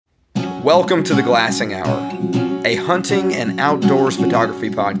Welcome to the Glassing Hour, a hunting and outdoors photography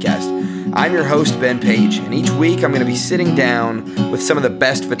podcast. I'm your host, Ben Page, and each week I'm going to be sitting down with some of the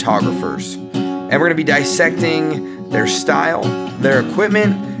best photographers. And we're going to be dissecting their style, their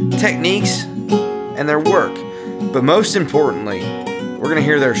equipment, techniques, and their work. But most importantly, we're going to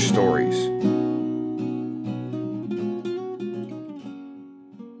hear their stories.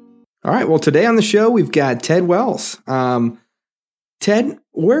 All right, well, today on the show, we've got Ted Wells. Ted,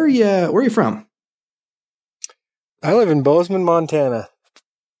 where are you from? I live in Bozeman, Montana.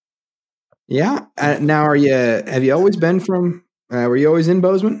 Yeah. Now, have you always been from, were you always in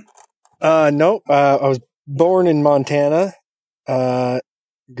Bozeman? Nope. I was born in Montana.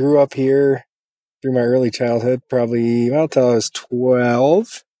 Grew up here through my early childhood, probably, till I was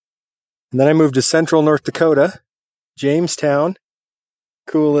 12. And then I moved to central North Dakota, Jamestown,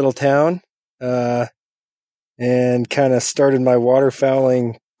 cool little town, and kind of started my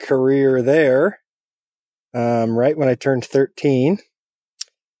waterfowling career there right when I turned 13.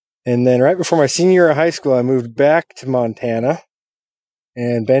 And then right before my senior year of high school, I moved back to Montana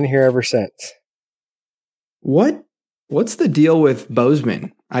and been here ever since. What's the deal with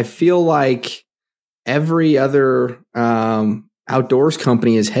Bozeman? I feel like every other outdoors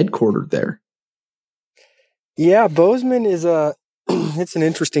company is headquartered there. Yeah, Bozeman is it's an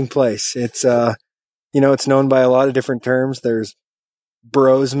interesting place. It's it's known by a lot of different terms. There's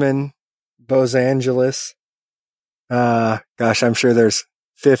Bozeman, Bosangeles. I'm sure there's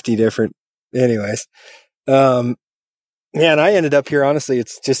 50 different. Anyways, and I ended up here. Honestly,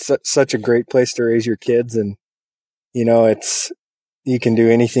 it's just such a great place to raise your kids, and you can do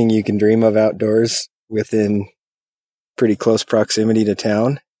anything you can dream of outdoors within pretty close proximity to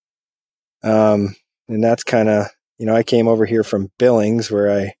town. And that's kind of, I came over here from Billings,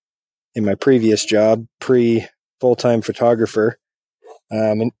 where in my previous job, full-time photographer.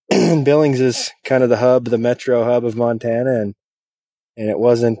 And Billings is kind of the metro hub of Montana. And it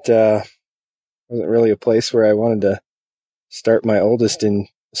wasn't really a place where I wanted to start my oldest in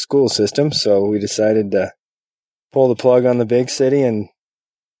the school system. So we decided to pull the plug on the big city and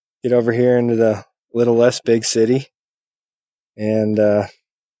get over here into the little less big city. And,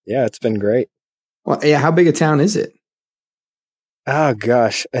 it's been great. Well, yeah. How big a town is it? Oh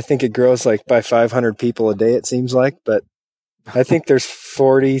gosh, I think it grows like by 500 people a day, it seems like, but I think there's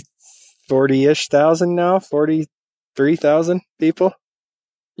 40-ish thousand now, 43,000 people.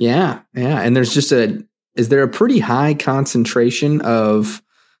 Yeah. Yeah. And there's is there a pretty high concentration of,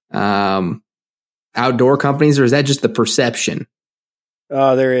 outdoor companies, or is that just the perception?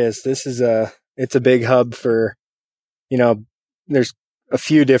 Oh, there is. It's a big hub for, there's a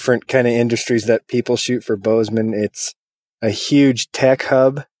few different kind of industries that people shoot for Bozeman. It's a huge tech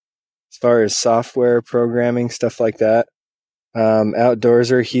hub as far as software programming, stuff like that.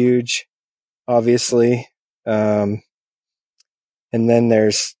 Outdoors are huge, obviously. And then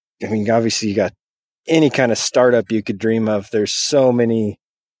there's, obviously you got any kind of startup you could dream of. There's so many,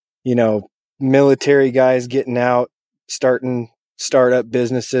 military guys getting out, starting startup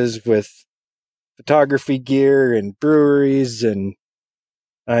businesses with photography gear and breweries. And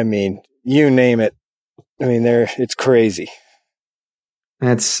you name it. It's crazy.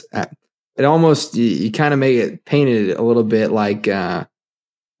 That's it. Almost you kind of painted it a little bit like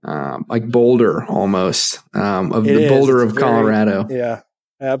Boulder, almost Boulder of Colorado. Yeah,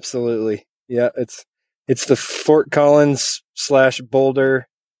 absolutely. Yeah, it's the Fort Collins / Boulder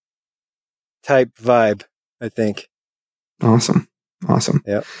type vibe, I think. Awesome.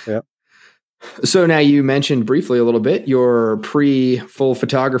 Yep. So now you mentioned briefly a little bit your full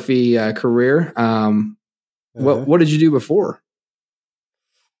photography career. What did you do before?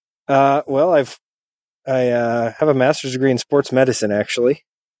 I have a master's degree in sports medicine, actually,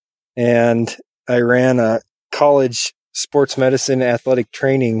 and I ran a college sports medicine athletic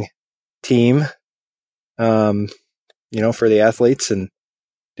training team, for the athletes, and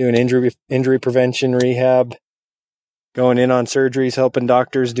doing injury prevention, rehab, going in on surgeries, helping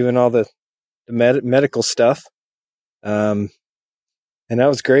doctors, doing all the medical stuff. And that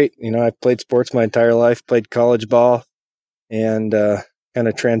was great. I played sports my entire life, played college ball, and kind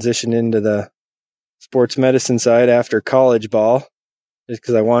of transitioned into the sports medicine side after college ball, just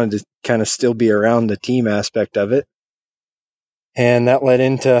because I wanted to kind of still be around the team aspect of it. And that led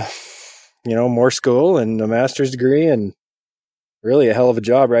into, more school and a master's degree, and really a hell of a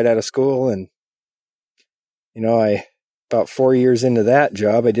job right out of school. And, about 4 years into that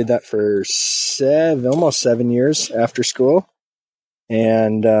job, I did that for almost 7 years after school.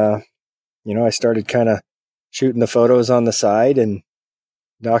 And, I started kind of shooting the photos on the side and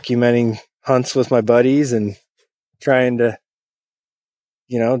documenting hunts with my buddies and trying to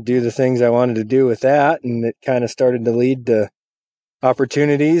do the things I wanted to do with that. And it kind of started to lead to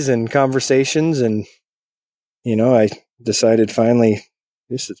opportunities and conversations. And, I decided finally,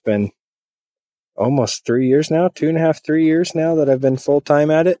 it's been almost 3 years now, 2.5, 3 years now that I've been full time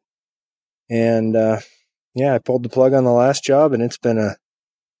at it. And, I pulled the plug on the last job, and it's been a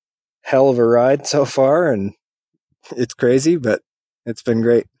hell of a ride so far. And it's crazy, but it's been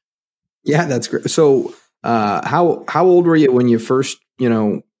great. Yeah, that's great. So, how old were you when you first,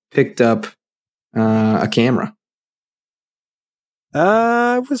 picked up a camera?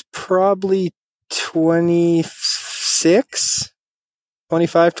 I was probably 26,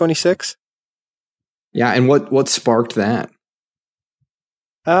 25, 26. Yeah, and what sparked that?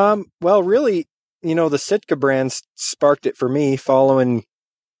 Well, really, the Sitka brands sparked it for me, following,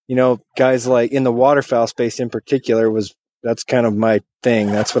 guys like in the waterfowl space in particular. That's kind of my thing.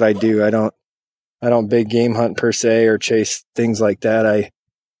 That's what I do. I don't big game hunt per se or chase things like that.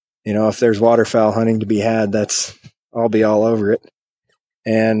 If there's waterfowl hunting to be had, I'll be all over it.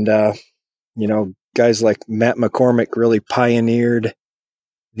 And, guys like Matt McCormick really pioneered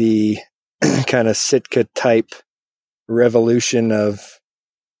the kind of Sitka type revolution of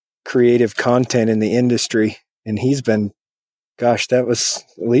creative content in the industry. And he's been, that was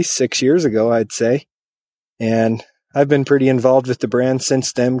at least 6 years ago, I'd say. And I've been pretty involved with the brand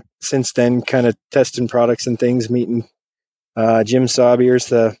since then, kind of testing products and things, meeting Jim Saubier's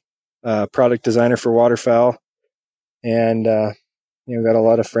the product designer for waterfowl. And, got a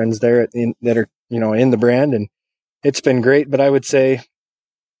lot of friends there that are, in the brand, and it's been great. But I would say,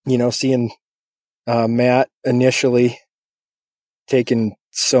 seeing Matt initially taking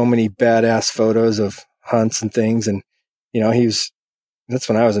so many badass photos of hunts and things, and, that's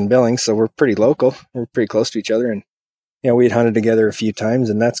when I was in Billings, so we're pretty local. We're pretty close to each other, and, we had hunted together a few times,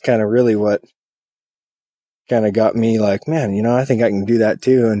 and that's kind of really what kind of got me like, man, I think I can do that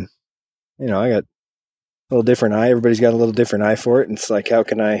too. And, I got a little different eye. Everybody's got a little different eye for it. And it's like, how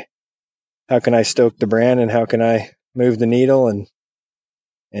can I stoke the brand, and how can I move the needle? And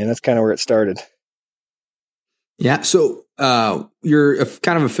that's kind of where it started. Yeah. So, you're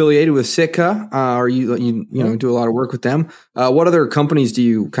kind of affiliated with Sitka, or you do a lot of work with them. What other companies do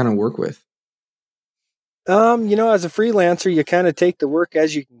you kind of work with? As a freelancer, you kind of take the work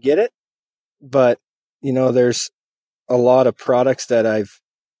as you can get it, but, there's a lot of products that I've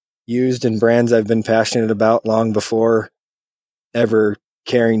used and brands I've been passionate about long before ever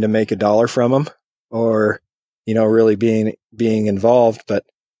caring to make a dollar from them, or, really being involved. But,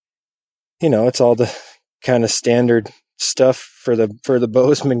 it's all the kind of standard stuff for the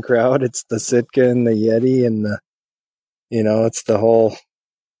Bozeman crowd. It's the Sitka and the Yeti and it's the whole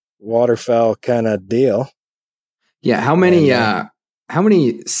waterfowl kind of deal. Yeah. How many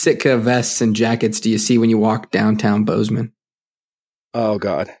Sitka vests and jackets do you see when you walk downtown Bozeman? Oh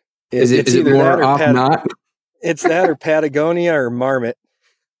God. Is it more off not? It's that or Patagonia or Marmot.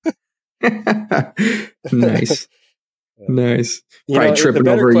 Nice. Probably tripping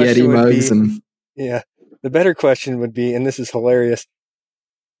over Yeti mugs. Yeah. The better question would be, and this is hilarious,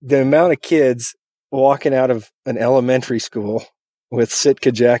 the amount of kids walking out of an elementary school with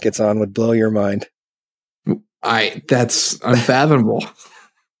Sitka jackets on would blow your mind. That's unfathomable.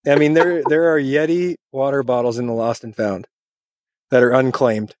 I mean, there are Yeti water bottles in the Lost and Found that are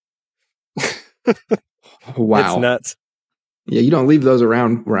unclaimed. Wow. It's nuts. Yeah, you don't leave those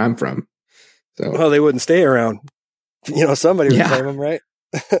around where I'm from. So, well, they wouldn't stay around. Somebody would claim them, right?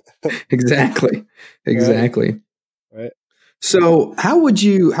 Exactly. Right. So, how would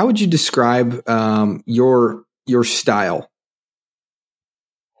you describe your style?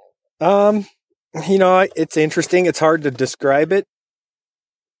 It's interesting. It's hard to describe it,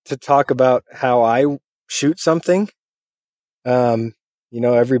 to talk about how I shoot something.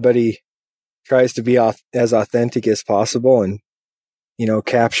 Everybody tries to be as authentic as possible and,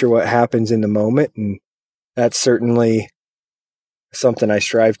 capture what happens in the moment. And that's certainly something I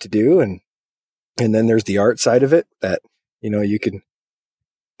strive to do. And then there's the art side of it that, you can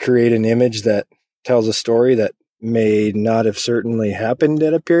create an image that tells a story that may not have certainly happened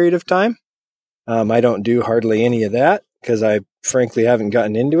at a period of time. I don't do hardly any of that because I frankly haven't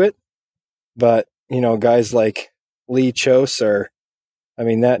gotten into it. But, guys like Lee Chose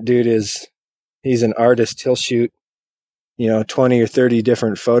that dude he's an artist. He'll shoot, 20 or 30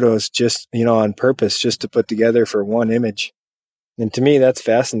 different photos just, on purpose, just to put together for one image. And to me, that's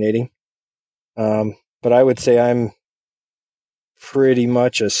fascinating. But I would say I'm pretty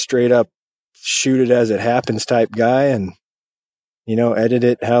much a straight up shoot it as it happens type guy and, edit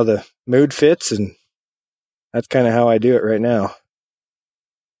it how the mood fits. And that's kind of how I do it right now.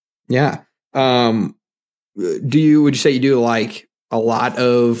 Yeah. Would you say you do like a lot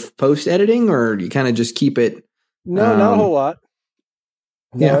of post editing, or you kind of just keep it? No, not a whole lot.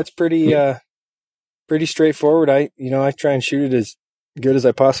 No, it's pretty straightforward. I try and shoot it as good as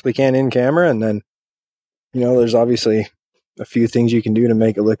I possibly can in camera. And then, there's obviously a few things you can do to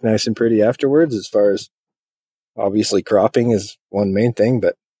make it look nice and pretty afterwards, as far as obviously cropping is one main thing,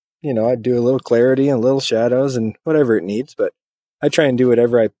 but I do a little clarity and little shadows and whatever it needs, but I try and do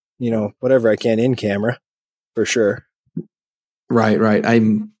whatever I can in camera for sure. Right.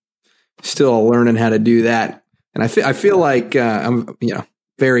 I'm still learning how to do that. And I feel like I'm,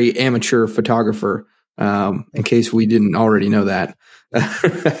 very amateur photographer, in case we didn't already know that. But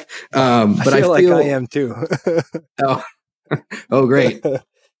I feel like I am too. Oh, great.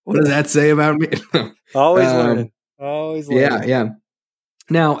 What does that say about me? Always learning. Always learning. Yeah.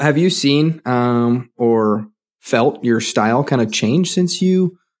 Now, have you seen or felt your style kind of change since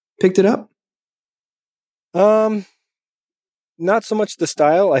you picked it up? Not so much the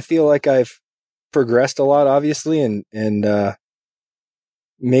style. I feel like I've progressed a lot, obviously, and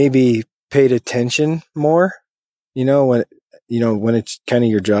maybe paid attention more. When it's kind of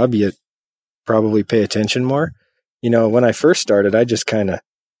your job, you probably pay attention more. When I first started, I just kind of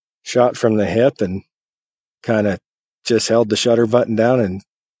shot from the hip and kind of just held the shutter button down and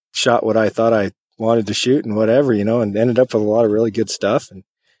shot what I thought I wanted to shoot and whatever, and ended up with a lot of really good stuff. And,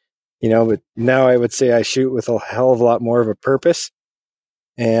 but now I would say I shoot with a hell of a lot more of a purpose.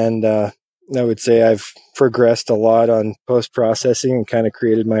 And, I would say I've progressed a lot on post-processing and kind of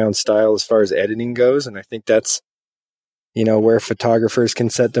created my own style as far as editing goes. And I think that's, where photographers can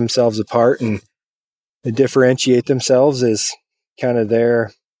set themselves apart and differentiate themselves is kind of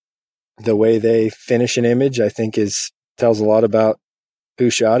the way they finish an image, I think tells a lot about who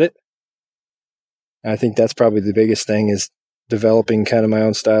shot it. And I think that's probably the biggest thing, is developing kind of my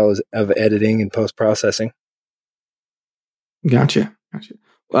own style of editing and post-processing. Gotcha.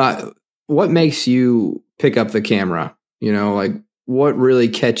 What makes you pick up the camera? Like what really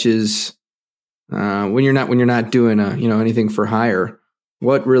catches when you're not doing anything for hire?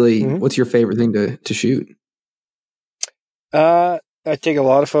 What really what's your favorite thing to shoot? I take a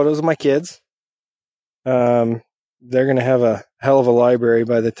lot of photos of my kids. They're going to have a hell of a library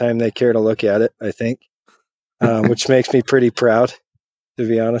by the time they care to look at it, I think, which makes me pretty proud, to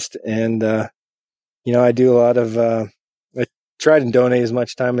be honest. And, I do a lot of, I try to donate as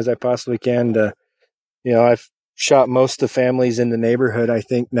much time as I possibly can to, I've shot most of the families in the neighborhood, I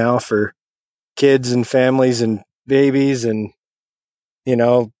think now, for kids and families and babies and,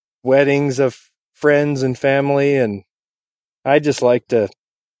 weddings of friends and family. And I just like to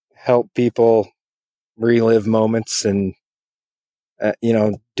help people relive moments and,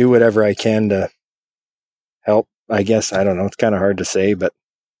 do whatever I can to help. I guess, I don't know, it's kind of hard to say, but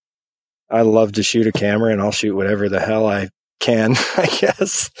I love to shoot a camera, and I'll shoot whatever the hell I can, I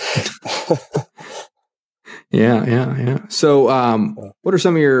guess. Yeah. So, what are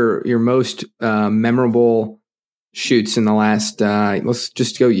some of your most memorable shoots in the last, let's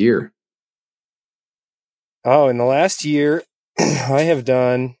just go year? Oh, in the last year, I have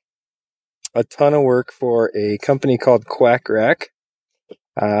done a ton of work for a company called Quack Rack,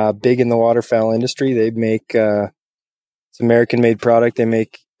 big in the waterfowl industry. They make, it's American-made product. They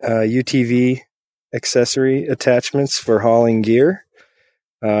make UTV accessory attachments for hauling gear,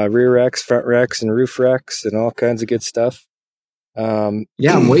 rear racks, front racks, and roof racks, and all kinds of good stuff. I'm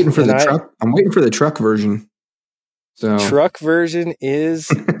waiting for the truck. I'm waiting for the truck version. So truck version is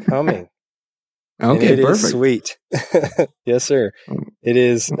coming. Okay, it perfect. Is sweet. Yes, sir. It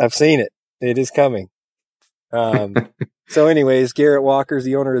is. I've seen it. It is coming. So anyways, Garrett Walker's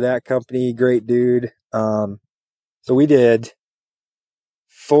the owner of that company. Great dude. So we did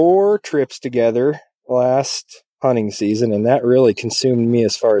 4 trips together last hunting season, and that really consumed me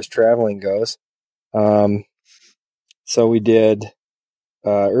as far as traveling goes. So we did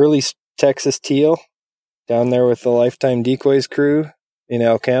early Texas teal down there with the Lifetime Decoys crew in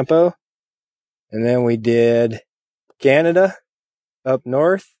El Campo. And then we did Canada up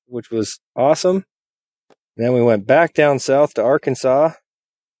north, which was awesome. And then we went back down south to Arkansas.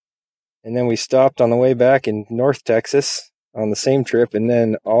 And then we stopped on the way back in North Texas on the same trip. And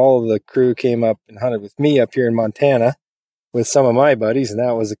then all of the crew came up and hunted with me up here in Montana with some of my buddies. And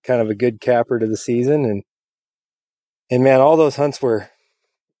that was kind of a good capper to the season. And man, all those hunts were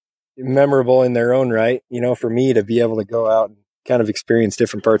memorable in their own right. For me to be able to go out and kind of experience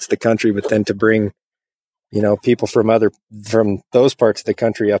different parts of the country, but then to bring, people from those parts of the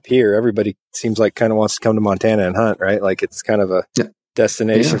country up here. Everybody seems like kind of wants to come to Montana and hunt, right? Like it's kind of a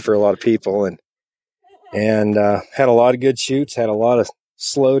destination for a lot of people, and had a lot of good shoots, had a lot of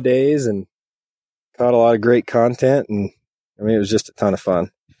slow days, and caught a lot of great content. And I mean, it was just a ton of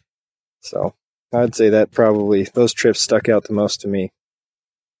fun. So I'd say that probably those trips stuck out the most to me.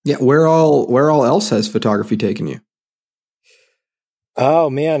 Yeah. Where all else has photography taken you? Oh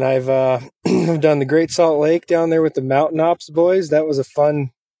man, I've I've done the Great Salt Lake down there with the Mountain Ops boys. That was a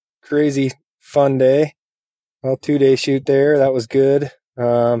fun, crazy fun day. Well, 2-day shoot there. That was good.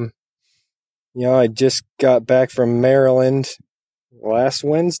 I just got back from Maryland last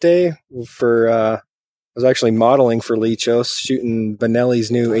Wednesday for I was actually modeling for Lichos, shooting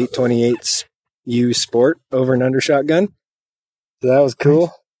Benelli's new 828U Sport over and under shotgun. So that was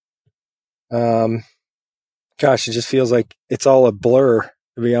cool. Gosh, it just feels like it's all a blur,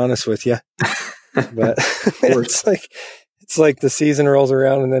 to be honest with you. But it's like the season rolls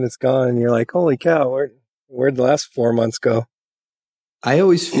around and then it's gone, and you're like, holy cow, where'd the last 4 months go? I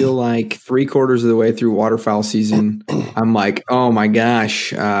always feel like 3/4 of the way through waterfowl season, I'm like, oh my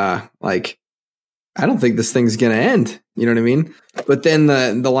gosh, like I don't think this thing's gonna end. You know what I mean? But then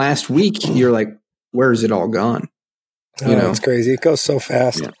the last week, you're like, where's it all gone? It's crazy. It goes so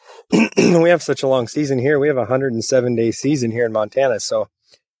fast. Yeah. We have such a long season here. We have a 107-day season here in Montana. So,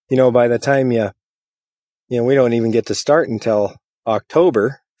 by the time we don't even get to start until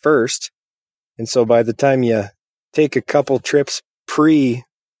October 1st. And so by the time you take a couple trips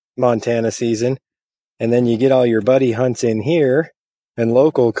pre-Montana season, and then you get all your buddy hunts in here and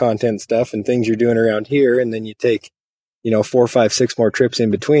local content stuff and things you're doing around here, and then you take, 4, 5, 6 more trips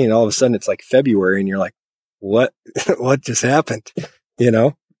in between, all of a sudden it's like February and you're like, what just happened?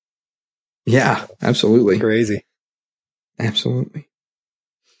 Yeah, absolutely. Crazy. Absolutely.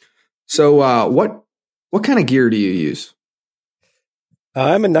 So, what kind of gear do you use?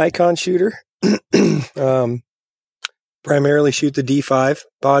 I'm a Nikon shooter. Primarily shoot the D5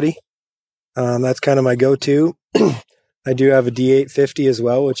 body. That's kind of my go-to. I do have a D850 as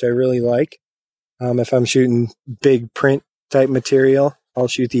well, which I really like. If I'm shooting big print type material, I'll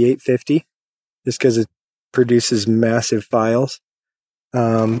shoot the 850 just because it produces massive files.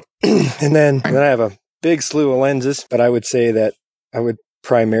 And then I have a big slew of lenses, but I would say that I would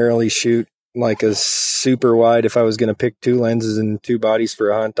primarily shoot like a super wide. If I was going to pick 2 lenses and 2 bodies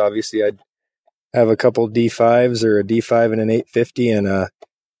for a hunt, obviously I'd have a couple D5s or a D5 and an 850 and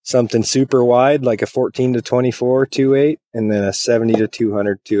something super wide, like a 14 to 24 2.8, and then a 70 to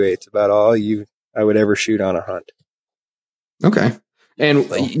 200 2.8. It's about all I would ever shoot on a hunt. Okay. And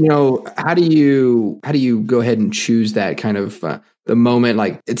how do you go ahead and choose that kind of the moment?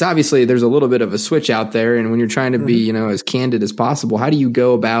 Like, it's obviously there's a little bit of a switch out there, and when you're trying to be as candid as possible, how do you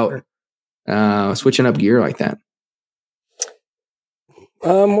go about switching up gear like that?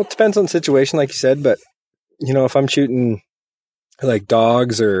 Well, it depends on the situation, like you said, but if I'm shooting like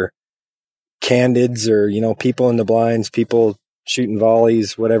dogs or candids or people in the blinds, people shooting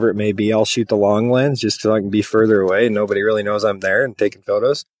volleys, whatever it may be, I'll shoot the long lens just so I can be further away and nobody really knows I'm there and taking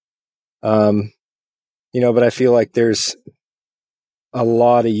photos. But I feel like there's a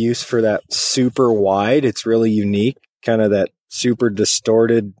lot of use for that super wide. It's really unique, kind of that super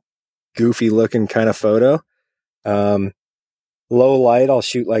distorted, goofy looking kind of photo. Low light, I'll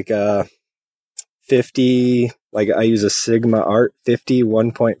shoot like a 50, like I use a Sigma Art 50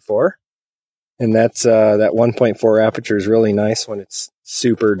 1.4. And that's that 1.4 aperture is really nice when it's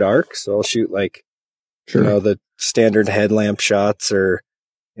super dark. So I'll shoot like, the standard headlamp shots or,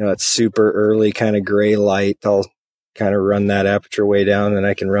 it's super early kind of gray light. I'll kind of run that aperture way down and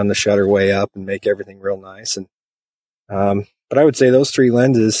I can run the shutter way up and make everything real nice. And, but I would say those 3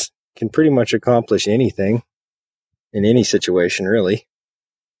 lenses can pretty much accomplish anything in any situation, really.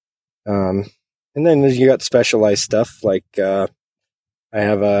 And then you got specialized stuff like, I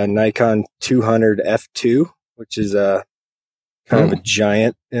have a Nikon 200 f2, which is a kind of a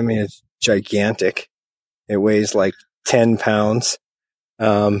giant. I mean, it's gigantic. It weighs like 10 pounds.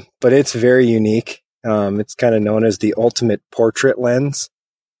 But it's very unique. It's kind of known as the ultimate portrait lens.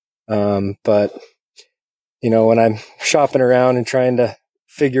 But when I'm shopping around and trying to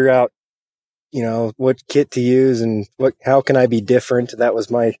figure out, what kit to use and how can I be different? That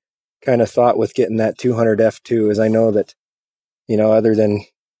was my kind of thought with getting that 200 f2 is I know that, other than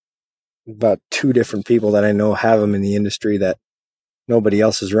about 2 different people that I know have them in the industry, that nobody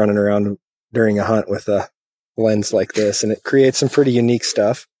else is running around during a hunt with a lens like this. And it creates some pretty unique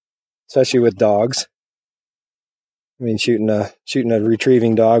stuff, especially with dogs. I mean, shooting a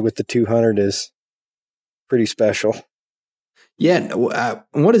retrieving dog with the 200 is pretty special. Yeah.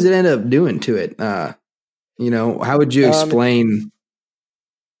 What does it end up doing to it? How would you explain?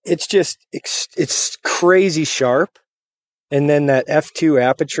 It's crazy sharp. And then that f2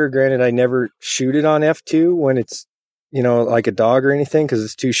 aperture, granted, I never shoot it on f2 when it's, like a dog or anything because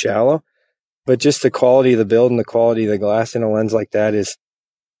it's too shallow. but just the quality of the build and the quality of the glass in a lens like that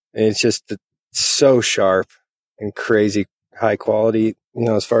it's just so sharp and crazy high quality,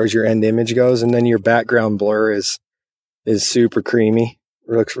 as far as your end image goes. And then your background blur is super creamy.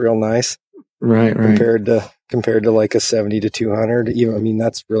 It looks real nice. Right. Compared to like a 70-200. Even, I mean,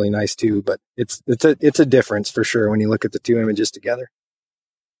 that's really nice too, but it's a difference for sure when you look at the two images together.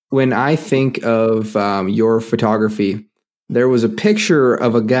 When I think of your photography, there was a picture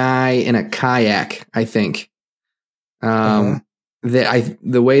of a guy in a kayak, I think. The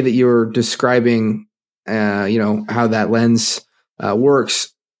way that you were describing, how that lens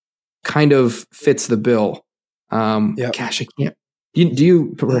works, kind of fits the bill. Yep. Gosh, I can't. Do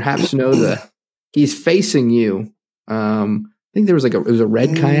you perhaps know he's facing you? I think there was it was a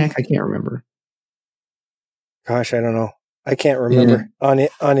red kayak. I can't remember. Gosh, I don't know. I can't remember. On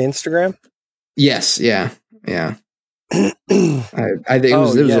Instagram. Yes. Yeah. I think it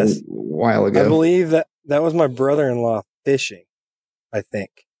was a while ago. I believe that was my brother-in-law fishing, I think.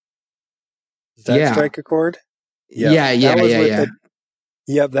 Does that strike a chord? Yeah.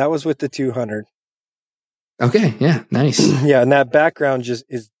 Yep, that was with the 200. Okay, yeah, nice. Yeah, and that background just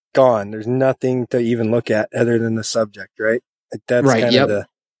is gone. There's nothing to even look at other than the subject, right? Like that's right, kind of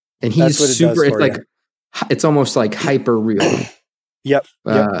and he's super, it's almost like hyper real. Yep.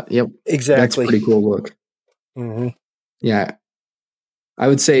 Exactly. That's a pretty cool look. Mm-hmm. Yeah. I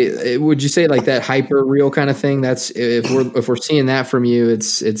would say, would you say like that hyper real kind of thing? That's if we're seeing that from you,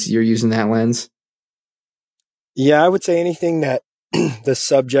 it's you're using that lens. Yeah, I would say anything that the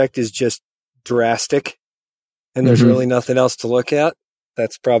subject is just drastic and there's really nothing else to look at.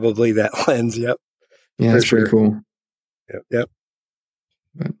 That's probably that lens. Yep. Yeah, that's pretty cool. Yep.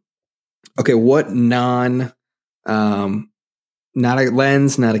 Okay. What not a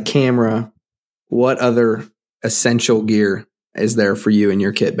lens, not a camera, what other essential gear is there for you in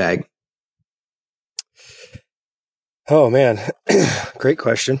your kit bag? Oh man. Great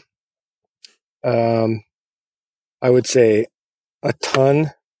question. I would say a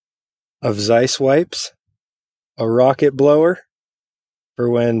ton of Zeiss wipes, a rocket blower for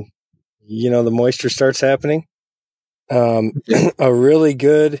when, the moisture starts happening. A really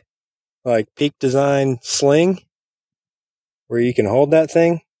good, Peak Design sling where you can hold that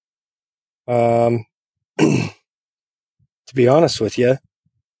thing. To be honest with you,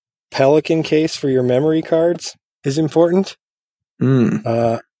 Pelican case for your memory cards is important.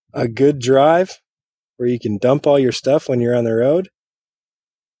 A good drive where you can dump all your stuff when you're on the road.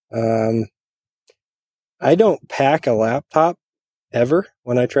 I don't pack a laptop ever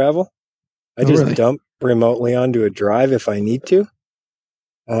when I travel. I just dump remotely onto a drive if I need to.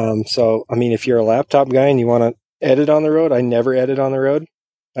 So, I mean, if you're a laptop guy and you want to edit on the road, I never edit on the road.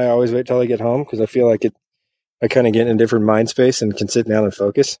 I always wait till I get home because I feel like I kind of get in a different mind space and can sit down and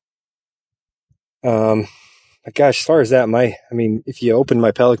focus. But gosh, as far as that, if you open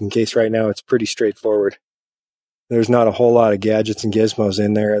my Pelican case right now, it's pretty straightforward. There's not a whole lot of gadgets and gizmos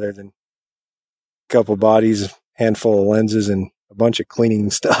in there other than a couple bodies, a handful of lenses, and a bunch of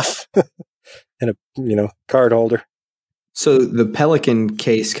cleaning stuff and a card holder. So the Pelican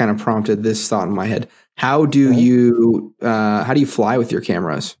case kind of prompted this thought in my head. How do you fly with your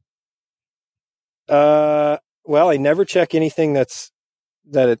cameras? Well, I never check anything that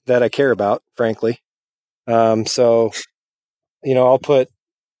I care about, frankly. So, I'll put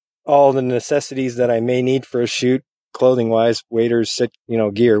all the necessities that I may need for a shoot, clothing wise, waders,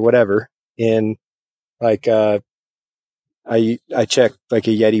 gear, whatever, in I check like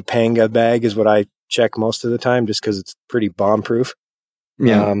a Yeti Panga bag is what I check most of the time just because it's pretty bomb proof.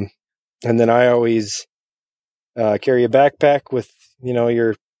 Yeah. And then I always carry a backpack with,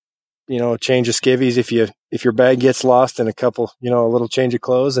 your change of skivvies if your bag gets lost and a couple, a little change of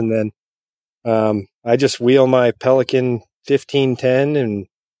clothes. And then I just wheel my Pelican 1510 and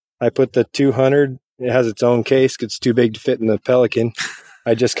I put the 200. It has its own case. It's too big to fit in the Pelican.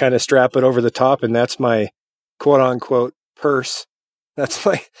 I just kind of strap it over the top, and that's my quote unquote purse. That's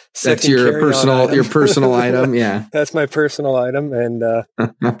my that's your personal item. Yeah, that's my personal item. And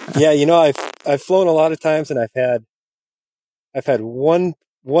yeah, I've flown a lot of times, and I've had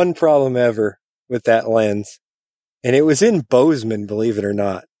one problem ever with that lens, and it was in Bozeman, believe it or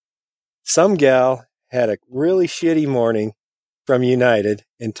not. Some gal had a really shitty morning from United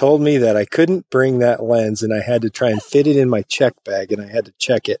and told me that I couldn't bring that lens and I had to try and fit it in my check bag and I had to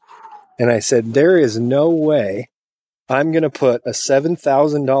check it. And I said, there is no way I'm going to put a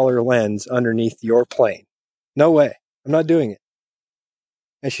 $7,000 lens underneath your plane. No way. I'm not doing it.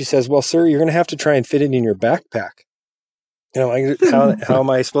 And she says, well, sir, you're going to have to try and fit it in your backpack. How am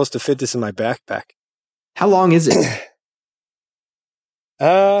I supposed to fit this in my backpack? How long is it?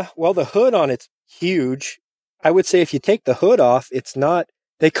 Well, the hood on it's huge. I would say if you take the hood off, it's not,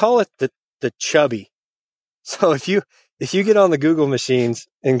 they call it the chubby. So if you get on the Google machines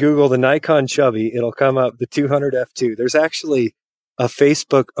and Google the Nikon chubby, it'll come up the 200 f2. There's actually a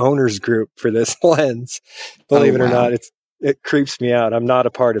Facebook owners group for this lens. Believe it or not, it creeps me out. I'm not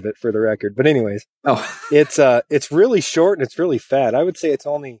a part of it, for the record. But anyways, it's really short and it's really fat. I would say it's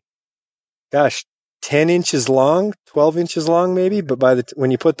only, 10 inches long, 12 inches long maybe. But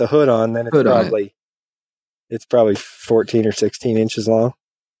when you put the hood on, then it's probably 14 or 16 inches long.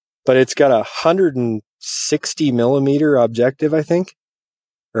 But it's got 160 millimeter objective, I think,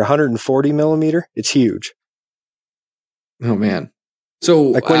 or 140 millimeter. It's huge. Oh man! So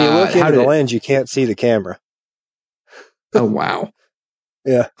like when you look into the lens, you can't see the camera. Oh wow!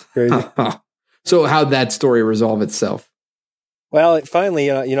 Yeah, crazy. So how'd that story resolve itself? Well, it finally,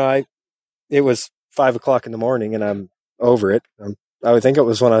 it was 5 o'clock in the morning, and I'm over it. I would think it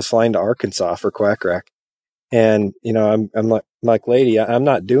was when I was flying to Arkansas for Quack Rack, and I'm like, lady, I'm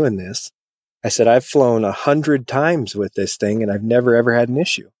not doing this. I said, I've flown 100 times with this thing and I've never, ever had an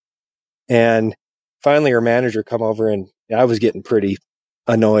issue. And finally her manager come over, and I was getting pretty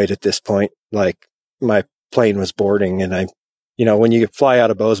annoyed at this point. Like my plane was boarding, and when you fly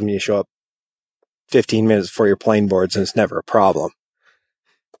out of Bozeman, you show up 15 minutes before your plane boards and it's never a problem.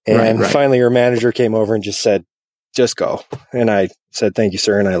 And right. Finally her manager came over and just said, just go. And I said, thank you,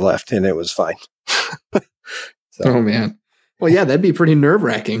 sir. And I left, and it was fine. So. Oh man. Well, yeah, that'd be pretty nerve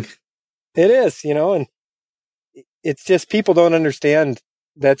wracking. It is, and it's just people don't understand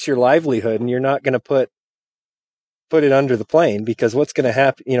that's your livelihood, and you're not going to put it under the plane, because what's going to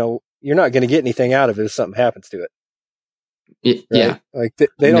happen, you're not going to get anything out of it if something happens to it. Right? Yeah. Like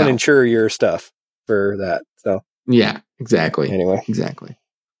they don't insure your stuff for that. So yeah, exactly. Anyway. Exactly.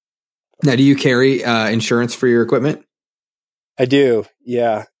 Now, do you carry insurance for your equipment? I do.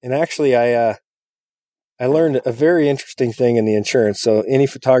 Yeah. And actually I learned a very interesting thing in the insurance. So any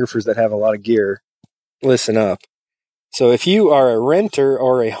photographers that have a lot of gear, listen up. So if you are a renter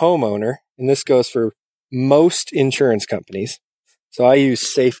or a homeowner, and this goes for most insurance companies, so I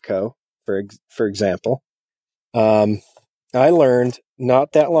use Safeco for example. I learned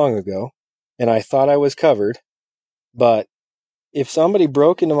not that long ago, and I thought I was covered, but if somebody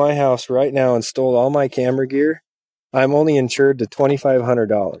broke into my house right now and stole all my camera gear, I'm only insured to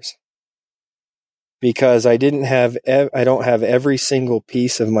 $2,500. Because I don't have every single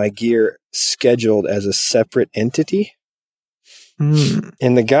piece of my gear scheduled as a separate entity.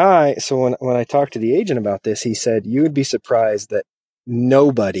 And the guy, so when I talked to the agent about this, he said, you would be surprised that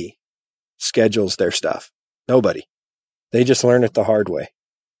nobody schedules their stuff. Nobody. They just learn it the hard way.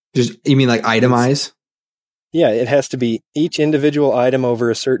 You mean like itemize? Yeah, it has to be, each individual item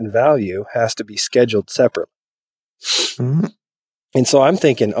over a certain value has to be scheduled separately. And so I'm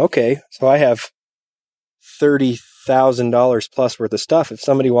thinking, okay, so I have $30,000 plus worth of stuff. If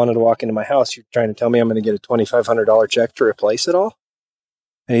somebody wanted to walk into my house, you're trying to tell me I'm going to get a $2,500 check to replace it all?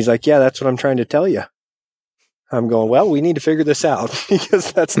 And he's like, yeah, that's what I'm trying to tell you. I'm going, well, we need to figure this out,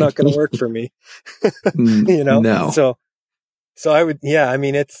 because that's not going to work for me. No. So I would,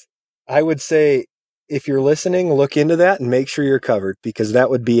 I would say, if you're listening, look into that and make sure you're covered, because that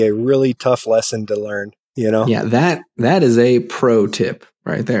would be a really tough lesson to learn, Yeah, that is a pro tip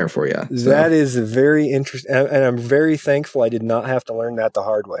right there for you. So. That is very interesting. And I'm very thankful I did not have to learn that the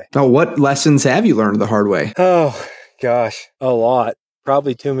hard way. Oh, what lessons have you learned the hard way? Oh, gosh, a lot.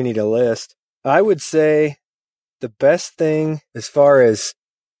 Probably too many to list. I would say the best thing as far as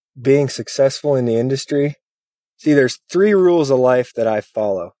being successful in the industry, there's 3 rules of life that I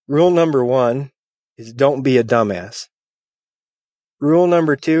follow. Rule number 1 is don't be a dumbass. Rule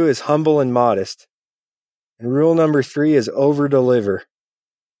number 2 is humble and modest. And rule number 3 is over-deliver.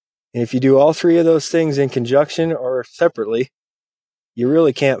 And if you do all 3 of those things in conjunction or separately, you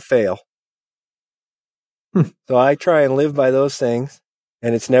really can't fail. So I try and live by those things,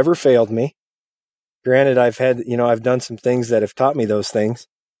 and it's never failed me. Granted, I've done some things that have taught me those things,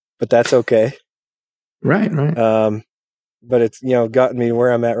 but that's okay. Right. But it's, gotten me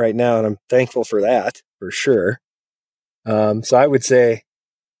where I'm at right now, and I'm thankful for that, for sure. So I would say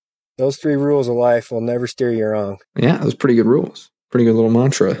those 3 rules of life will never steer you wrong. Yeah, those pretty good rules. Pretty good little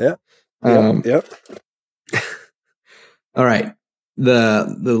mantra. Yeah. Yep. All right.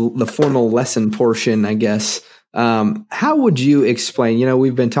 The formal lesson portion, I guess. How would you explain?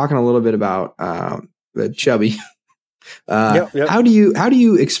 We've been talking a little bit about the chubby. Yep. How do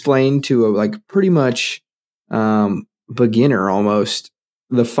you explain to a pretty much beginner almost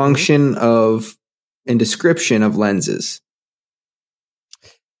the function of and description of lenses?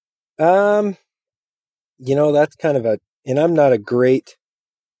 That's kind of and I'm not a great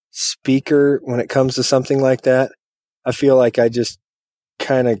speaker when it comes to something like that. I feel like I just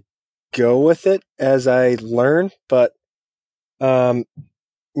kind of go with it as I learn. But,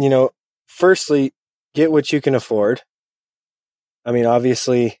 firstly, get what you can afford. I mean,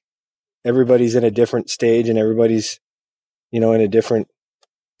 obviously, everybody's in a different stage and everybody's, in a different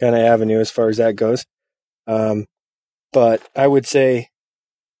kind of avenue as far as that goes. But I would say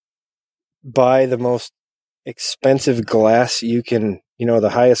buy the most expensive glass you can, the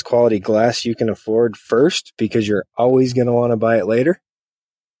highest quality glass you can afford first, because you're always going to want to buy it later.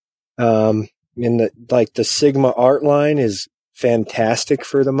 And the Sigma Art line is fantastic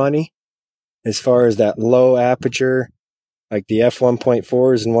for the money as far as that low aperture, like the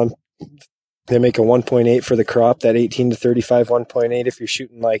f1.4s and they make a 1.8 for the crop, that 18 to 35 1.8 if you're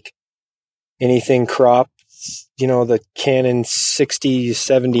shooting like anything crop, the Canon 60,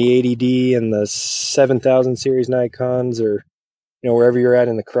 70, 80D and the 7000 series Nikons, or, wherever you're at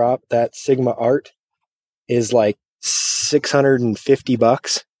in the crop, that Sigma Art is like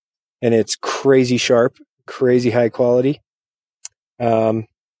 $650 and it's crazy sharp, crazy high quality.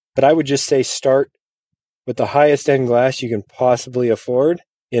 But I would just say start with the highest end glass you can possibly afford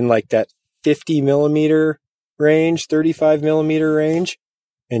in like that 50 millimeter range, 35 millimeter range,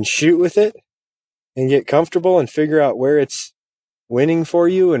 and shoot with it and get comfortable and figure out where it's winning for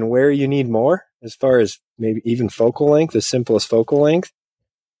you and where you need more as far as maybe even focal length, the simplest focal length,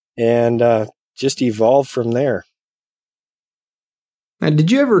 and just evolve from there. Now,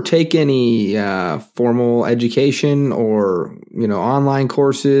 did you ever take any formal education or, online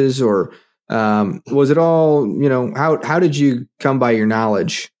courses, or was it all, how did you come by your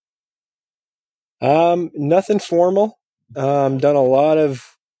knowledge? Nothing formal. Done a lot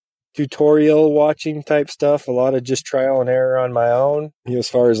of tutorial watching type stuff, a lot of just trial and error on my own, as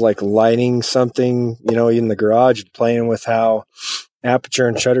far as like lighting something, in the garage, playing with how aperture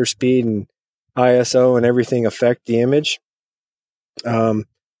and shutter speed and ISO and everything affect the image. I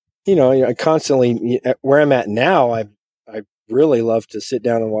constantly, where I'm at now, I really love to sit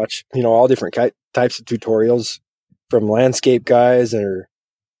down and watch, all different types of tutorials from landscape guys or,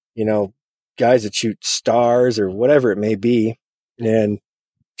 guys that shoot stars or whatever it may be, and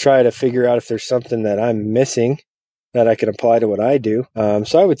try to figure out if there's something that I'm missing that I can apply to what I do.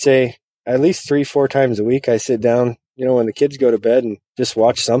 So I would say at least 3-4 times a week, I sit down, when the kids go to bed, and just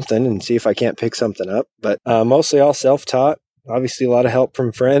watch something and see if I can't pick something up. But mostly all self-taught. Obviously, a lot of help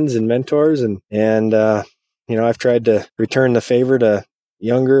from friends and mentors, and I've tried to return the favor to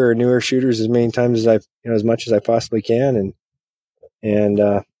younger or newer shooters as many times as as much as I possibly can, and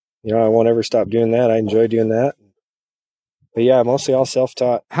I won't ever stop doing that. I enjoy doing that. But yeah, mostly all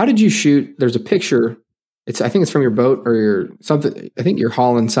self-taught. How did you shoot? There's a picture. I think it's from your boat or your something. I think you're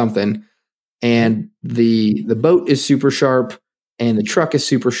hauling something, and the boat is super sharp, and the truck is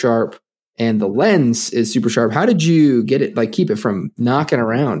super sharp, and the lens is super sharp. How did you get it? Like, keep it from knocking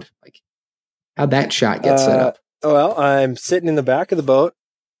around? Like, how'd that shot get set up? Well, I'm sitting in the back of the boat.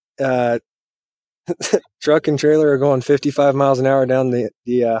 Truck and trailer are going 55 miles an hour down the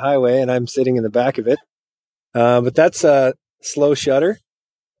highway, and I'm sitting in the back of it. But that's a slow shutter.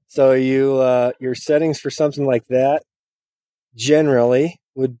 So your settings for something like that generally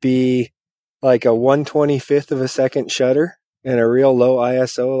would be like a 1/25th of a second shutter and a real low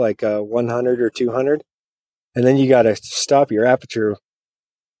ISO, like a 100 or 200. And then you got to stop your aperture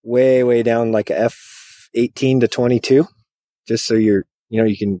way, way down, like a f18 to 22, just so you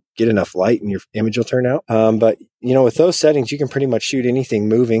can get enough light and your image will turn out. But with those settings, you can pretty much shoot anything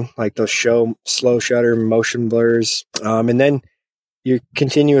moving, like those slow shutter, motion blurs. And then your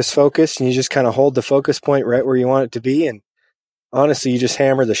continuous focus, and you just kind of hold the focus point right where you want it to be. And honestly, you just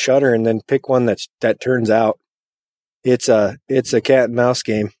hammer the shutter and then pick one that turns out. It's a cat and mouse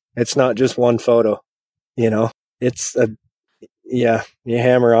game. It's not just one photo, it's you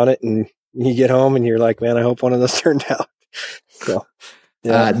hammer on it and you get home and you're like, man, I hope one of those turned out. So,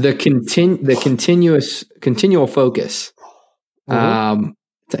 yeah. The continual focus. I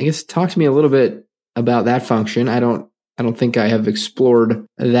guess talk to me a little bit about that function. I don't think I have explored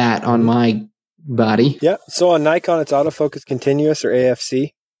that on my body. Yeah. So on Nikon, it's autofocus continuous, or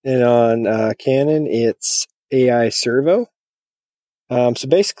AFC, and on Canon, it's AI servo. So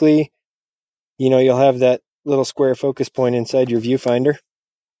basically, you'll have that little square focus point inside your viewfinder,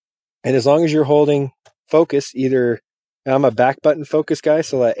 and as long as you're holding focus, either I'm a back button focus guy,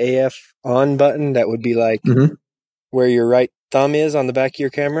 so that AF on button, that would be like where your right thumb is on the back of your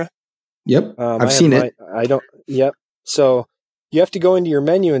camera. Yep, I've seen it. Yep. So you have to go into your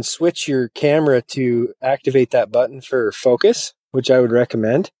menu and switch your camera to activate that button for focus, which I would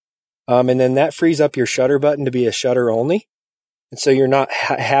recommend. And then that frees up your shutter button to be a shutter only. And so you're not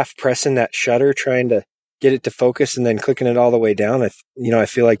half pressing that shutter, trying to get it to focus and then clicking it all the way down. I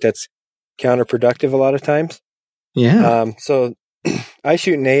feel like that's counterproductive a lot of times. Yeah. So I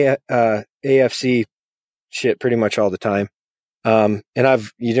shoot an AFC shit pretty much all the time. And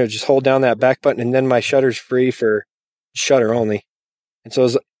I've, just hold down that back button and then my shutter's free for shutter only. And so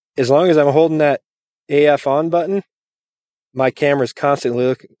as long as I'm holding that AF on button, my camera's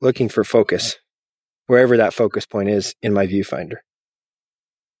constantly looking for focus, wherever that focus point is in my viewfinder.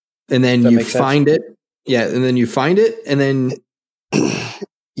 And then you find it. Yeah. And then you find it and then.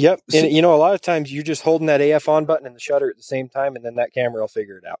 Yep. And a lot of times you're just holding that AF on button and the shutter at the same time, and then that camera will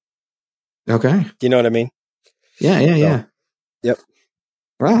figure it out. Okay. Do you know what I mean? Yeah. Yep.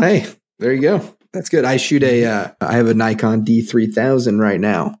 Well, hey, there you go. That's good. I shoot I have a Nikon D3000 right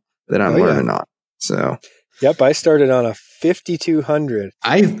now that I'm learning on. So. Yep. I started on a 5200.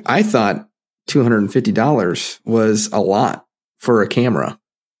 I thought $250 was a lot for a camera.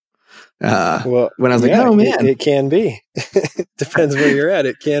 When I was like, oh man, it can be. Depends where you're at.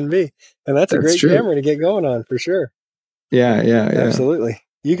 It can be, and that's a great camera to get going on for sure. Yeah, absolutely.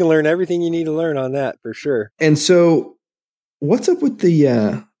 You can learn everything you need to learn on that for sure. And so, what's up with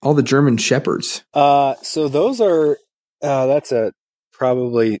the all the German Shepherds? So those are that's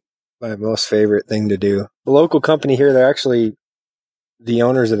probably my most favorite thing to do. The local company here, they're actually the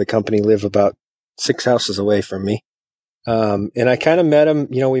owners of the company live about 6 houses away from me. And I kind of met him,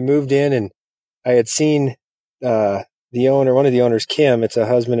 we moved in and I had seen, one of the owners, Kim. It's a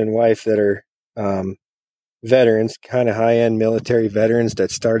husband and wife that are, veterans, kind of high-end military veterans that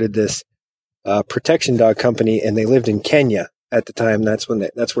started this, protection dog company, and they lived in Kenya at the time. That's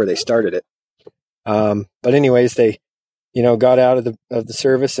where they started it. But anyways, they, got out of the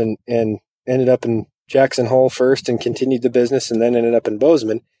service and ended up in Jackson Hole first and continued the business and then ended up in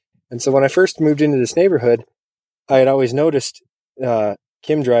Bozeman. And so when I first moved into this neighborhood, I had always noticed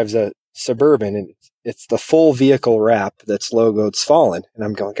Kim drives a Suburban, and it's the full vehicle wrap that's logoed Fallen. And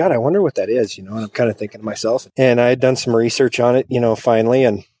I'm going, God, I wonder what that is, and I'm kind of thinking to myself. And I had done some research on it, finally,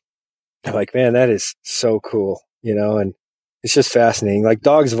 and I'm like, man, that is so cool, and it's just fascinating. Like,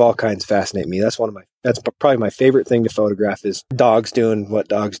 dogs of all kinds fascinate me. That's probably my favorite thing to photograph is dogs doing what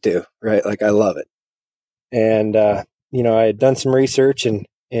dogs do, right? Like, I love it. And, I had done some research and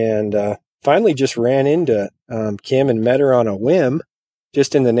finally just ran into Kim and met her on a whim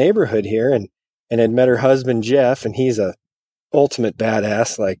just in the neighborhood here and had met her husband, Jeff, and he's a ultimate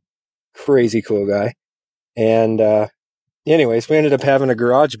badass, like crazy cool guy. And anyways, we ended up having a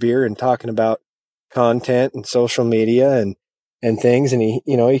garage beer and talking about content and social media and things. And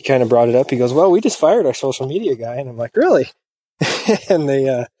he kind of brought it up. He goes, well, we just fired our social media guy. And I'm like, really? And they,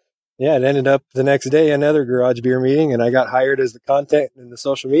 it ended up the next day, another garage beer meeting, and I got hired as the content and the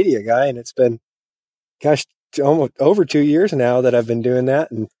social media guy. And it's been, almost over 2 years now that I've been doing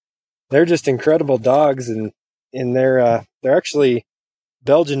that. And they're just incredible dogs. And they're actually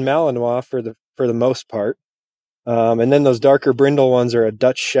Belgian Malinois for the most part. And then those darker brindle ones are a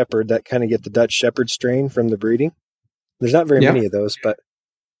Dutch Shepherd that kind of get the Dutch Shepherd strain from the breeding. There's not very many of those, but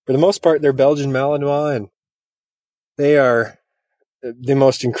for the most part, they're Belgian Malinois, and they are the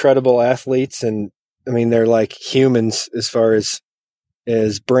most incredible athletes. And I mean, they're like humans as far as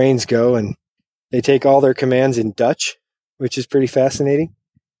brains go, and they take all their commands in Dutch, which is pretty fascinating.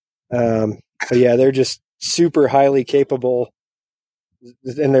 But yeah, they're just super highly capable,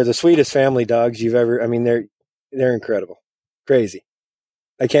 and they're the sweetest family dogs you've ever. I mean, they're incredible, crazy.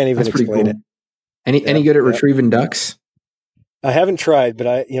 I can't even explain it. Any good at retrieving ducks? I haven't tried, but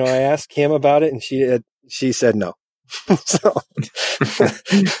I asked Kim about it, and she said no. So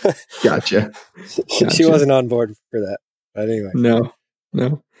Gotcha. She wasn't on board for that. But anyway, no.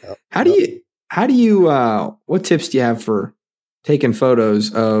 How do you what tips do you have for taking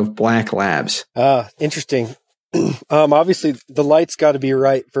photos of black labs? Interesting. Obviously the light's got to be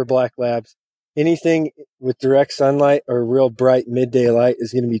right for black labs. Anything with direct sunlight or real bright midday light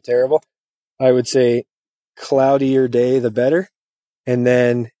is going to be terrible. I would say cloudier day, the better. And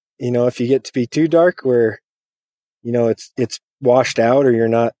then, if you get to be too dark where, it's washed out or you're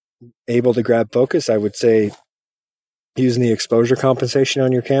not able to grab focus, I would say using the exposure compensation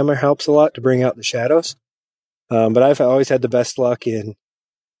on your camera helps a lot to bring out the shadows. But I've always had the best luck in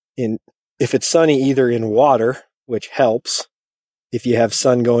if it's sunny, either in water, which helps if you have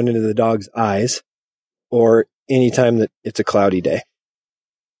sun going into the dog's eyes, or anytime that it's a cloudy day.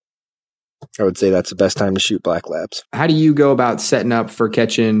 I would say that's the best time to shoot black labs. How do you go about setting up for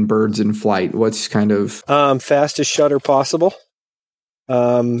catching birds in flight? What's kind of fastest shutter possible?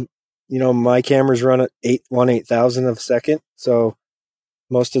 My cameras run at 1/8,000 of a second, so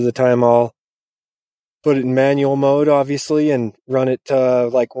most of the time I'll put it in manual mode, obviously, and run it to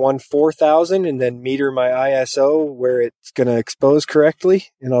like 1/4000 and then meter my ISO where it's going to expose correctly.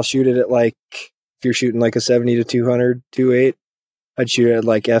 And I'll shoot it at like, if you're shooting like a 70 to 200, 2.8, I'd shoot it at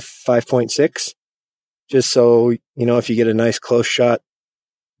like f5.6, just so, if you get a nice close shot,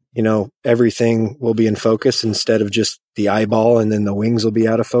 everything will be in focus instead of just the eyeball, and then the wings will be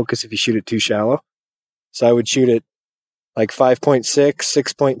out of focus if you shoot it too shallow. So I would shoot it like 5.6,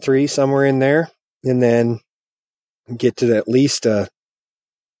 6.3, somewhere in there, and then get to at least a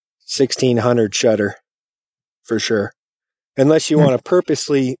 1600 shutter for sure. Unless you want to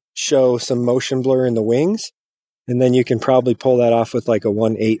purposely show some motion blur in the wings, and then you can probably pull that off with like a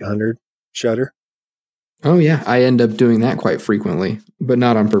 1/800 shutter. Oh yeah, I end up doing that quite frequently, but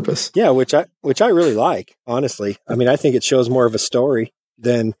not on purpose. Yeah, which I really like, honestly. I mean, I think it shows more of a story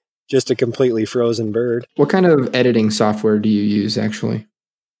than just a completely frozen bird. What kind of editing software do you use actually?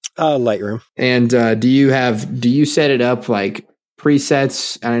 Lightroom. And do you set it up like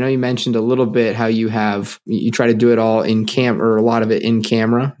presets? And I know you mentioned a little bit how you try to do it all in or a lot of it in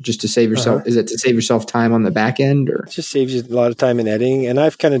camera, just to save yourself. Is it to save yourself time on the back end, or? It just saves you a lot of time in editing. And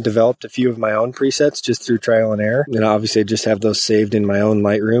I've kind of developed a few of my own presets just through trial and error. And obviously I just have those saved in my own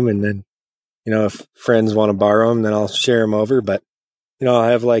Lightroom. And then, if friends want to borrow them, then I'll share them over. But, I'll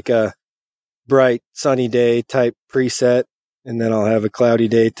have like a bright sunny day type preset, and then I'll have a cloudy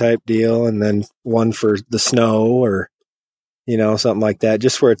day type deal, and then one for the snow or, something like that,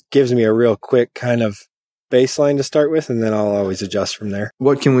 just where it gives me a real quick kind of baseline to start with, and then I'll always adjust from there.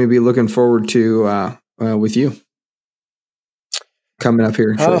 What can we be looking forward to with you coming up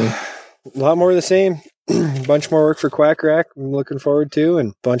here shortly? A lot more of the same. A bunch more work for Quack Rack I'm looking forward to,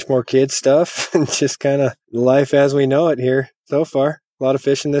 and a bunch more kids stuff, and just kind of life as we know it here so far. A lot of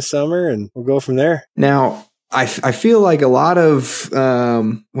fishing this summer, and we'll go from there. Now, I feel like a lot of,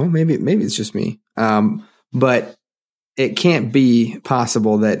 maybe it's just me, but it can't be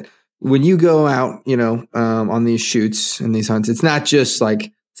possible that when you go out, on these shoots and these hunts, it's not just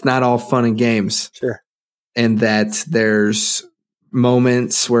like, it's not all fun and games. Sure. And that there's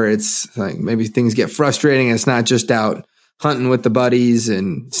moments where it's like maybe things get frustrating. And it's not just out hunting with the buddies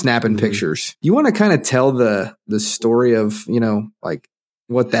and snapping pictures. You want to kind of tell the story of, like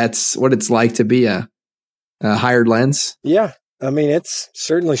what it's like to be a hired lens? Yeah. I mean, it's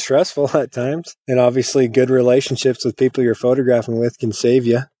certainly stressful at times, and obviously good relationships with people you're photographing with can save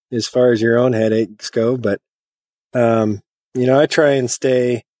you as far as your own headaches go. But, I try and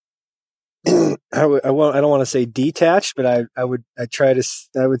stay, I don't want to say detached, but I would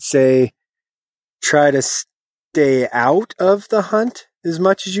say try to stay out of the hunt as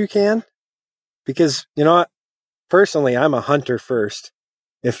much as you can, because, personally, I'm a hunter first.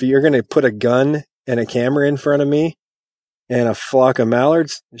 If you're going to put a gun and a camera in front of me and a flock of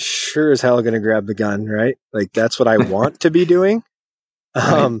mallards, sure as hell going to grab the gun, right? Like, that's what I want to be doing.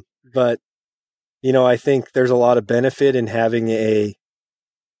 Right. But, I think there's a lot of benefit in having a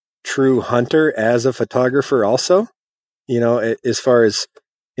true hunter as a photographer also. As far as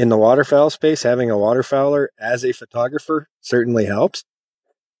in the waterfowl space, having a waterfowler as a photographer certainly helps.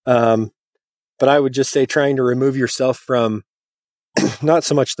 But I would just say trying to remove yourself from not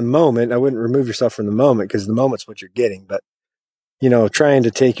so much the moment. I wouldn't remove yourself from the moment, because the moment's what you're getting, but, trying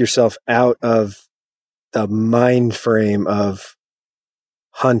to take yourself out of the mind frame of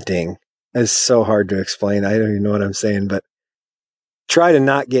hunting is so hard to explain. I don't even know what I'm saying, but try to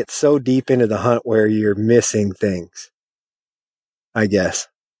not get so deep into the hunt where you're missing things, I guess.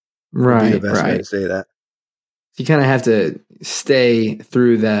 Right. Would be the best way to say that. You kind of have to stay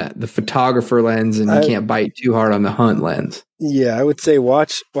through the photographer lens, and you can't bite too hard on the hunt lens. Yeah, I would say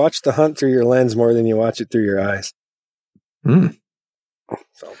watch the hunt through your lens more than you watch it through your eyes.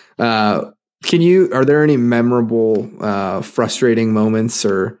 So. Are there any memorable, frustrating moments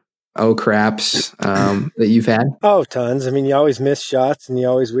or craps that you've had? Oh, tons. I mean, you always miss shots, and you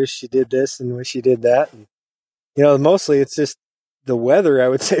always wish you did this and wish you did that. And, mostly it's just the weather, I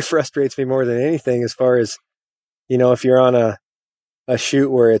would say, frustrates me more than anything, as far as, if you're on a shoot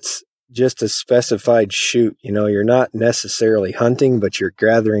where it's just a specified shoot, you're not necessarily hunting, but you're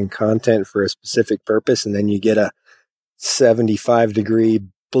gathering content for a specific purpose. And then you get a 75-degree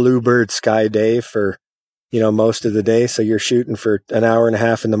bluebird sky day for, most of the day. So you're shooting for an hour and a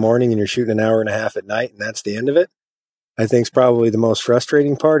half in the morning, and you're shooting an hour and a half at night, and that's the end of it. I think is probably the most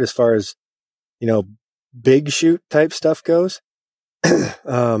frustrating part as far as, big shoot type stuff goes.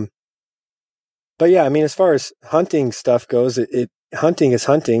 But yeah, I mean, as far as hunting stuff goes, hunting is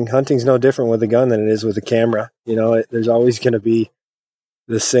hunting. Hunting's no different with a gun than it is with a camera. There's always going to be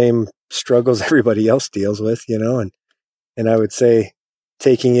the same struggles everybody else deals with, and I would say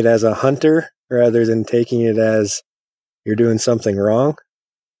taking it as a hunter, rather than taking it as you're doing something wrong,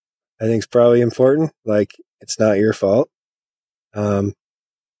 I think is probably important. Like, it's not your fault. I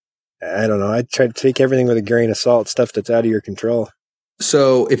don't know. I try to take everything with a grain of salt, stuff that's out of your control.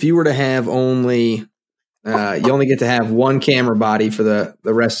 So if you were to have only, you only get to have one camera body for the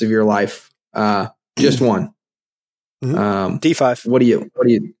rest of your life, just one. Mm-hmm. D5. What do you,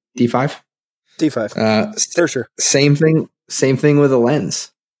 D5? D5. For sure. Same thing with a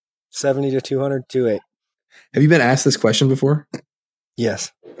lens. 70 to 200, 2.8. Have you been asked this question before?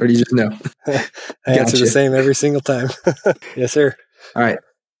 Yes. Or do you just know? I answer the same every single time. Yes, sir. All right.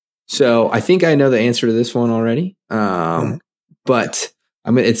 So I think I know the answer to this one already. But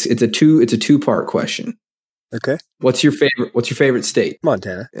I mean, it's a two-part question. Okay. What's your favorite state?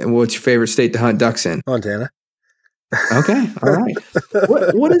 Montana. And what's your favorite state to hunt ducks in? Montana. Okay. All right.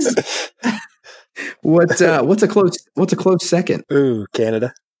 What's a close second? Ooh,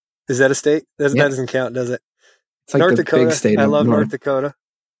 Canada. Is that a state? That doesn't count, does it? It's like North Dakota. Big state. I love North Dakota.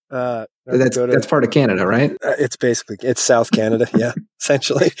 That's part of Canada, right? It's South Canada. Yeah,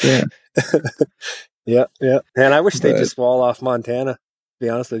 essentially. Yeah. Yeah. And I wish they'd just wall off Montana, to be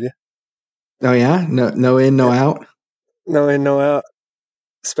honest with you. Oh yeah? No in, no out? No in, no out.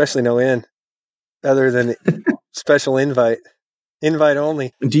 Especially no in. Other than special invite. Invite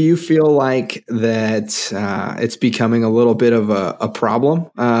only. Do you feel like that it's becoming a little bit of a problem?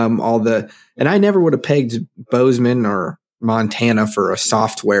 And I never would have pegged Bozeman or Montana for a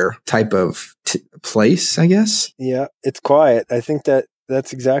software type of place, I guess. Yeah, it's quiet. I think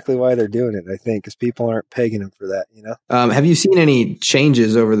that's exactly why they're doing it, I think, because people aren't pegging them for that, you know? Have you seen any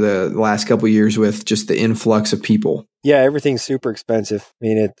changes over the last couple of years with just the influx of people? Yeah, everything's super expensive. I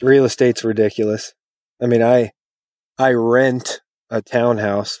mean, real estate's ridiculous. I mean, I rent a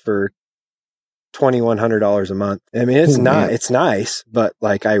townhouse for $2,100 a month. I mean, it's nice, but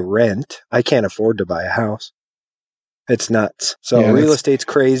like I can't afford to buy a house. It's nuts. So real estate's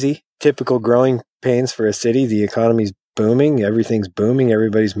crazy. Typical growing pains for a city. The economy's booming. Everything's booming.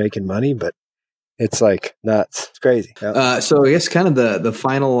 Everybody's making money, but it's like nuts. It's crazy. Yeah. So I guess kind of the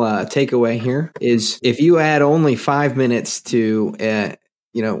final takeaway here is if you had only 5 minutes to,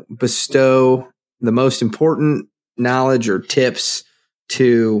 bestow the most important knowledge or tips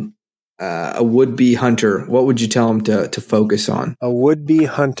to a would-be hunter, what would you tell them to focus on? A would-be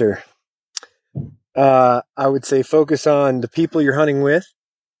hunter. I would say focus on the people you're hunting with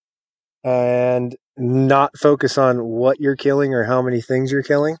and not focus on what you're killing or how many things you're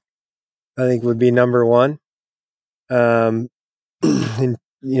killing. I think would be number one. And,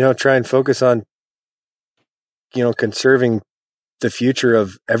 try and focus on, conserving the future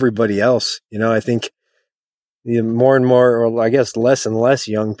of everybody else. I think more and more, or I guess less and less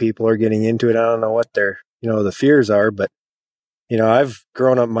young people are getting into it. I don't know what their, the fears are, but, I've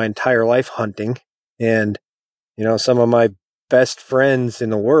grown up my entire life hunting. And, some of my best friends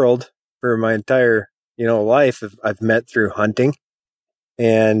in the world for my entire, life I've met through hunting.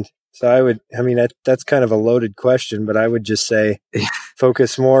 And so that's kind of a loaded question, but I would just say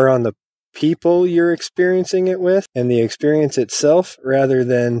focus more on the people you're experiencing it with and the experience itself rather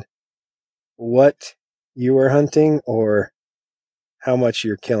than what you are hunting or how much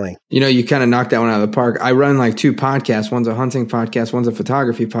you're killing. You kind of knocked that one out of the park. I run like 2 podcasts. One's a hunting podcast, one's a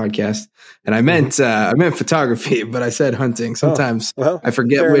photography podcast. And I meant photography, but I said hunting. Sometimes I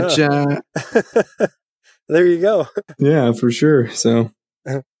forget which. There you go. Yeah, for sure. So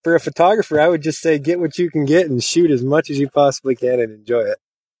for a photographer, I would just say get what you can get and shoot as much as you possibly can and enjoy it.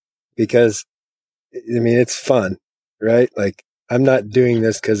 Because, it's fun, right? Like, I'm not doing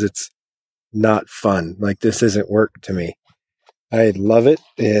this because it's not fun. Like, this isn't work to me. I love it,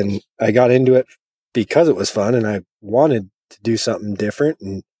 and I got into it because it was fun, and I wanted to do something different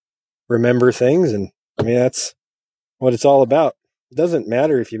and remember things, and that's what it's all about. It doesn't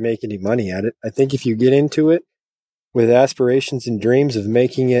matter if you make any money at it. I think if you get into it with aspirations and dreams of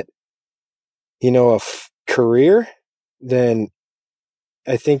making it, a career, then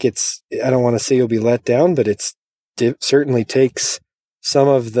I think I don't want to say you'll be let down, but it certainly takes some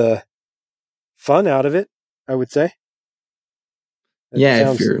of the fun out of it, I would say. It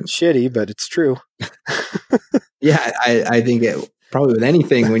sounds shitty, but it's true. Yeah, I think probably with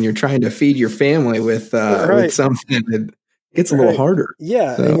anything, when you're trying to feed your family with something, it gets a little harder.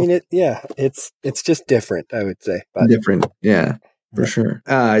 Yeah, so. It's just different, I would say. But. Different, yeah, for sure.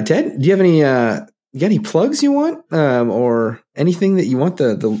 Ted, do you have any plugs you want, or anything that you want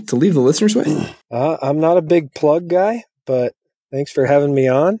to leave the listeners with? I'm not a big plug guy, but thanks for having me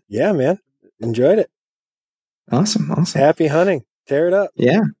on. Yeah, man, enjoyed it. Awesome. Happy hunting. Tear it up.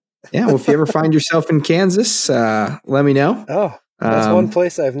 Yeah. Well, if you ever find yourself in Kansas, let me know. Oh, that's one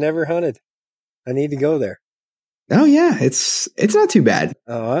place I've never hunted. I need to go there. Oh yeah, it's not too bad.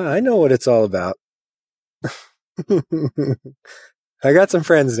 Oh, I know what it's all about. I got some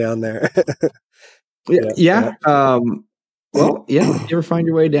friends down there. Yeah. Well, yeah. If you ever find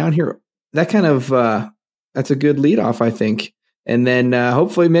your way down here, that kind of that's a good lead off, I think. And then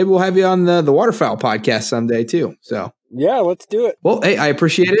hopefully maybe we'll have you on the waterfowl podcast someday too. So yeah, let's do it. Well, hey, I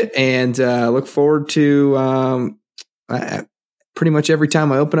appreciate it and look forward to pretty much every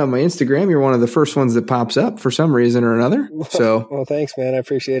time I open up my Instagram, you're one of the first ones that pops up for some reason or another. So well, thanks, man. I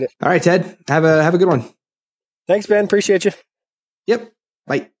appreciate it. All right, Ted. Have a good one. Thanks, Ben. Appreciate you. Yep.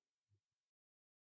 Bye.